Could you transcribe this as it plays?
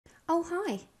Oh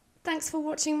hi, thanks for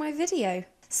watching my video.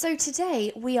 So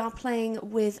today we are playing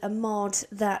with a mod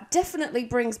that definitely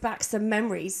brings back some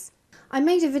memories. I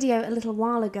made a video a little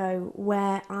while ago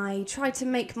where I tried to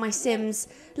make my Sims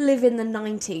live in the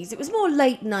 90s. It was more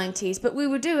late 90s, but we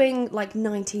were doing like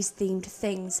 90s themed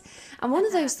things. And one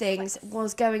of those things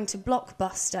was going to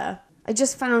Blockbuster. I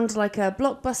just found like a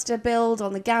Blockbuster build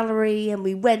on the gallery and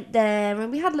we went there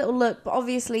and we had a little look, but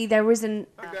obviously there isn't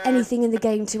anything in the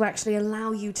game to actually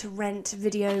allow you to rent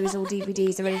videos or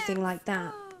DVDs or anything like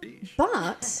that.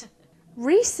 But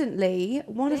recently,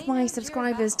 one of my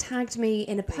subscribers tagged me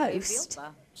in a post,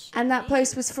 and that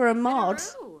post was for a mod.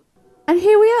 And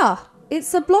here we are.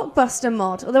 It's a Blockbuster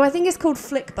mod, although I think it's called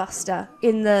Flickbuster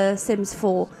in The Sims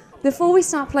 4. Before we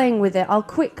start playing with it, I'll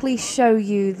quickly show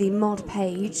you the mod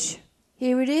page.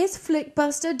 Here it is,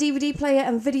 Flickbuster, DVD player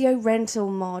and video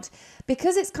rental mod.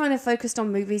 Because it's kind of focused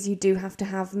on movies, you do have to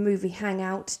have Movie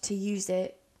Hangout to use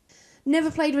it.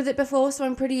 Never played with it before, so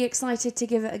I'm pretty excited to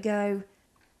give it a go.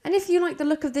 And if you like the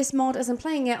look of this mod as I'm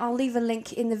playing it, I'll leave a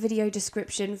link in the video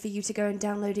description for you to go and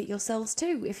download it yourselves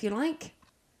too, if you like.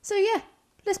 So yeah,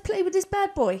 let's play with this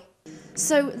bad boy.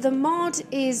 So the mod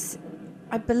is,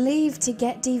 I believe, to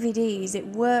get DVDs. It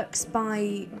works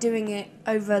by doing it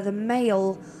over the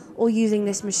mail or using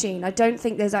this machine. I don't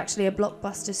think there's actually a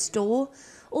Blockbuster store.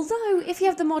 Although, if you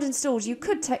have the mod installed, you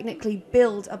could technically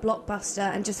build a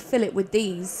Blockbuster and just fill it with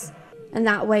these. And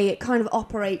that way it kind of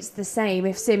operates the same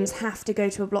if Sims have to go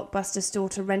to a Blockbuster store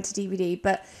to rent a DVD.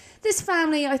 But this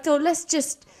family, I thought, let's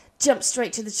just jump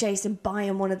straight to the chase and buy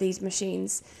them one of these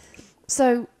machines.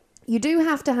 So you do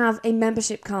have to have a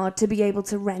membership card to be able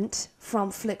to rent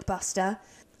from Flickbuster.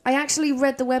 I actually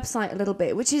read the website a little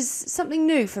bit, which is something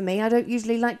new for me. I don't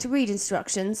usually like to read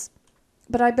instructions.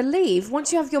 But I believe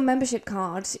once you have your membership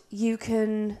card, you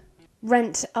can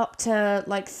rent up to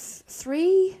like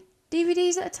 3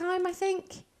 DVDs at a time, I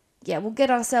think. Yeah, we'll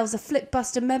get ourselves a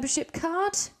Flickbuster membership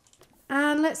card.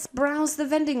 And let's browse the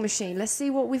vending machine. Let's see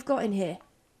what we've got in here.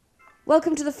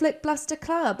 Welcome to the Flickbuster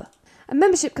Club. A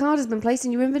membership card has been placed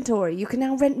in your inventory. You can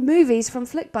now rent movies from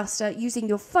Flickbuster using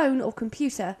your phone or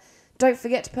computer. Don't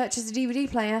forget to purchase a DVD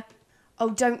player.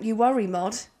 Oh, don't you worry,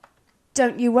 mod.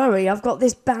 Don't you worry, I've got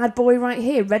this bad boy right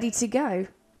here, ready to go.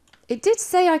 It did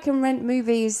say I can rent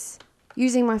movies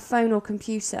using my phone or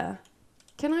computer.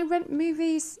 Can I rent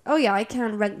movies? Oh yeah, I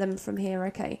can rent them from here,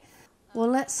 okay. Well,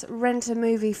 let's rent a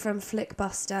movie from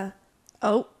Flickbuster.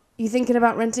 Oh, you thinking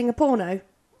about renting a porno?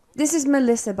 This is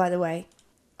Melissa, by the way.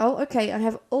 Oh, okay, I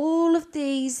have all of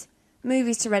these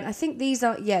movies to rent. I think these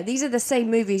are the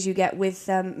same movies you get with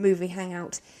Movie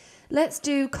Hangout. Let's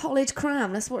do College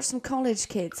Cram. Let's watch some college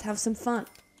kids, have some fun.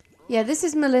 Yeah, this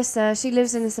is Melissa. She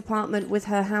lives in this apartment with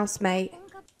her housemate,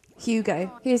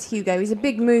 Hugo. Here's Hugo. He's a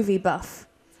big movie buff.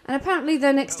 And apparently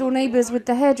they're next door neighbours with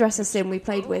the hairdresser sim we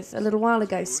played with a little while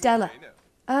ago, Stella.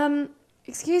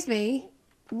 Excuse me,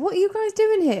 what are you guys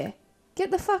doing here?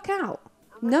 Get the fuck out.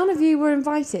 None of you were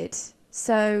invited,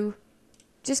 so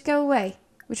just go away.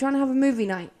 We're trying to have a movie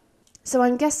night. So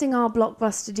I'm guessing our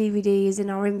Blockbuster DVD is in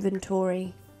our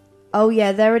inventory. Oh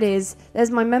yeah, there it is.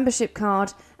 There's my membership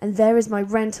card, and there is my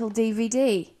rental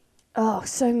DVD. Oh,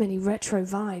 so many retro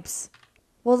vibes.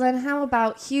 Well then, how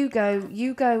about Hugo,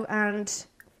 you go and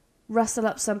rustle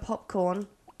up some popcorn,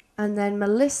 and then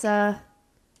Melissa,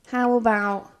 how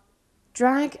about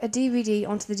drag a DVD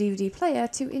onto the DVD player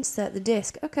to insert the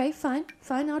disc? Okay, fine,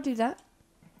 I'll do that.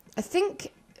 I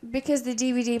think because the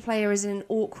DVD player is in an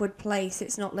awkward place,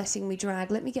 it's not letting me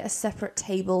drag. Let me get a separate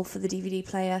table for the DVD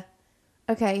player.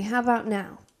 Okay, how about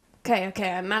now?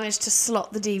 Okay, I managed to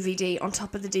slot the DVD on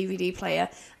top of the DVD player.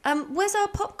 Where's our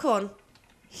popcorn,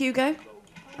 Hugo?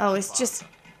 Oh, it's just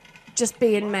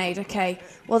being made, okay.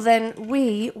 Well then,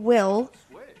 we will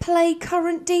play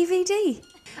current DVD.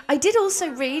 I did also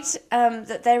read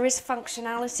that there is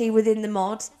functionality within the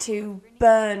mod to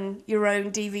burn your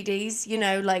own DVDs, you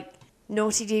know, like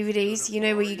naughty DVDs, you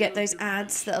know, where you get those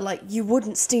ads that are like, you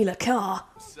wouldn't steal a car.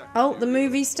 Oh, the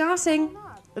movie's starting.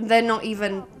 They're not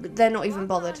even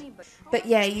bothered. But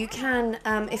yeah, you can,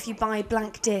 if you buy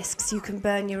blank discs, you can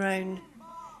burn your own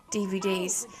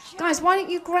DVDs. Guys, why don't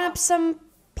you grab some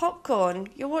popcorn?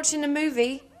 You're watching a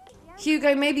movie.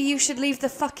 Hugo, maybe you should leave the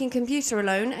fucking computer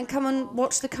alone and come and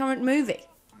watch the current movie.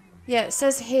 Yeah, it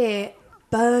says here,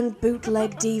 burn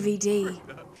bootleg DVD.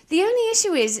 The only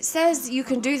issue is it says you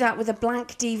can do that with a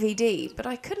blank DVD, but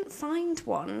I couldn't find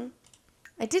one.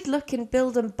 I did look in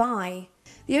build and buy.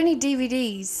 The only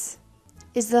DVDs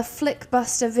is the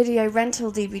Flickbuster video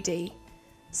rental DVD.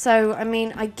 So, I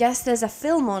mean, I guess there's a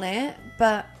film on it,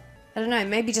 but I don't know,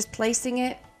 maybe just placing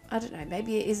it, I don't know,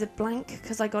 maybe it is a blank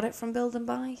because I got it from build and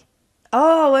buy.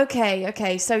 Oh, okay,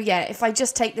 okay. So yeah, if I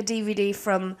just take the DVD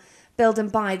from Build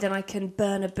and Buy, then I can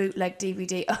burn a bootleg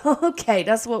DVD. Okay,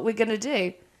 that's what we're going to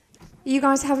do. You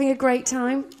guys having a great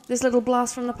time? This little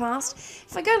blast from the past?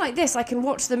 If I go like this, I can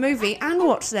watch the movie and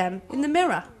watch them in the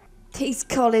mirror. These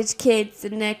college kids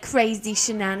and their crazy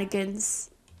shenanigans.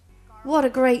 What a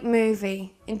great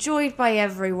movie. Enjoyed by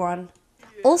everyone.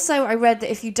 Also, I read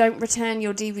that if you don't return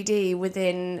your DVD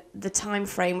within the time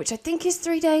frame, which I think is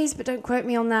 3 days, but don't quote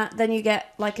me on that, then you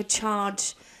get like a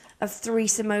charge of 3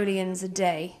 simoleons a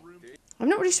day. I'm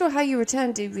not really sure how you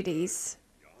return DVDs.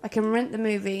 I can rent the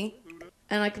movie,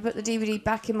 and I can put the DVD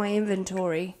back in my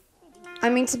inventory.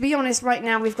 I mean, to be honest, right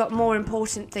now we've got more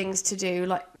important things to do,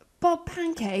 like Bob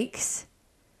Pancakes.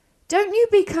 Don't you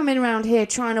be coming around here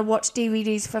trying to watch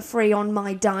DVDs for free on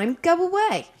my dime. Go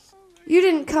away. You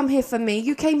didn't come here for me,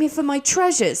 you came here for my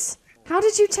treasures. How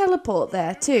did you teleport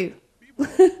there, too?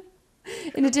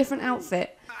 In a different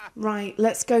outfit. Right,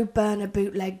 let's go burn a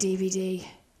bootleg DVD.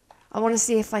 I want to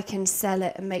see if I can sell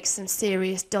it and make some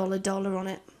serious dollar on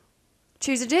it.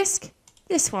 Choose a disc?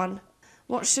 This one.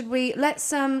 What should we...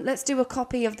 Let's do a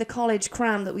copy of the college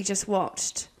cram that we just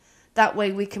watched. That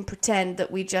way we can pretend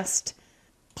that we just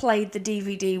played the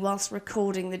DVD whilst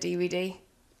recording the DVD.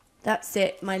 That's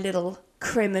it, my little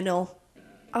criminal.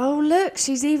 Oh, look,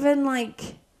 she's even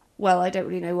like... Well, I don't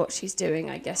really know what she's doing.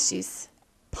 I guess she's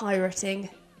pirating.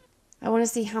 I want to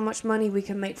see how much money we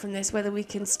can make from this, whether we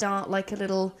can start like a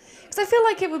little... Because I feel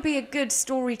like it would be a good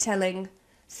storytelling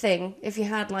thing if you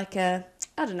had like a,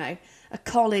 I don't know, a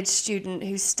college student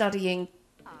who's studying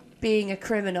being a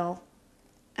criminal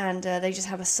and they just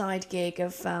have a side gig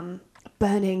of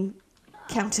burning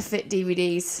counterfeit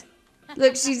DVDs.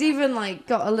 Look, she's even like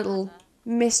got a little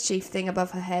mischief thing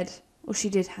above her head. Or she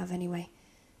did have anyway.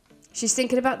 She's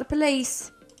thinking about the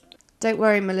police. Don't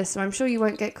worry, Melissa, I'm sure you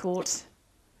won't get caught.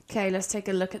 Okay, let's take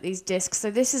a look at these discs.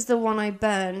 So this is the one I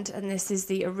burned, and this is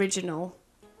the original.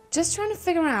 Just trying to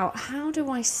figure out, how do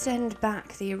I send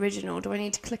back the original? Do I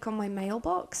need to click on my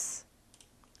mailbox?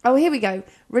 Oh, here we go.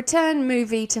 Return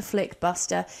movie to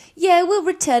Blockbuster. Yeah, we'll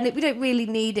return it. We don't really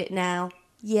need it now.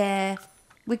 Yeah.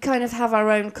 We kind of have our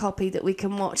own copy that we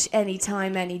can watch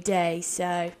anytime, any day,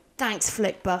 so... Thanks,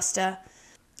 Blockbuster.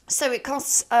 So it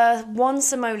costs 1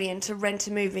 simoleon to rent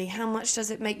a movie. How much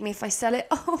does it make me if I sell it?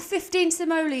 Oh, 15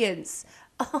 simoleons.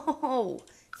 Oh,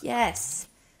 yes.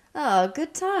 Oh,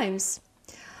 good times.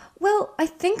 Well, I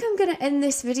think I'm going to end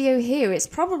this video here. It's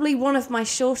probably one of my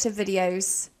shorter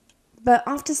videos. But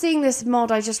after seeing this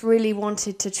mod, I just really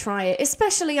wanted to try it.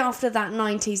 Especially after that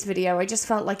 90s video. I just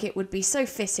felt like it would be so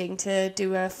fitting to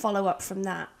do a follow-up from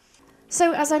that.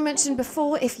 So, as I mentioned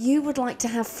before, if you would like to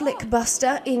have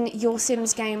Blockbuster in your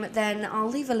Sims game, then I'll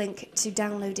leave a link to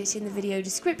download it in the video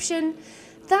description.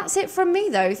 That's it from me,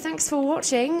 though. Thanks for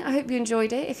watching. I hope you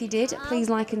enjoyed it. If you did, please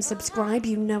like and subscribe.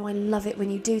 You know I love it when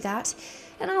you do that.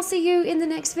 And I'll see you in the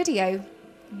next video.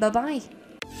 Bye-bye.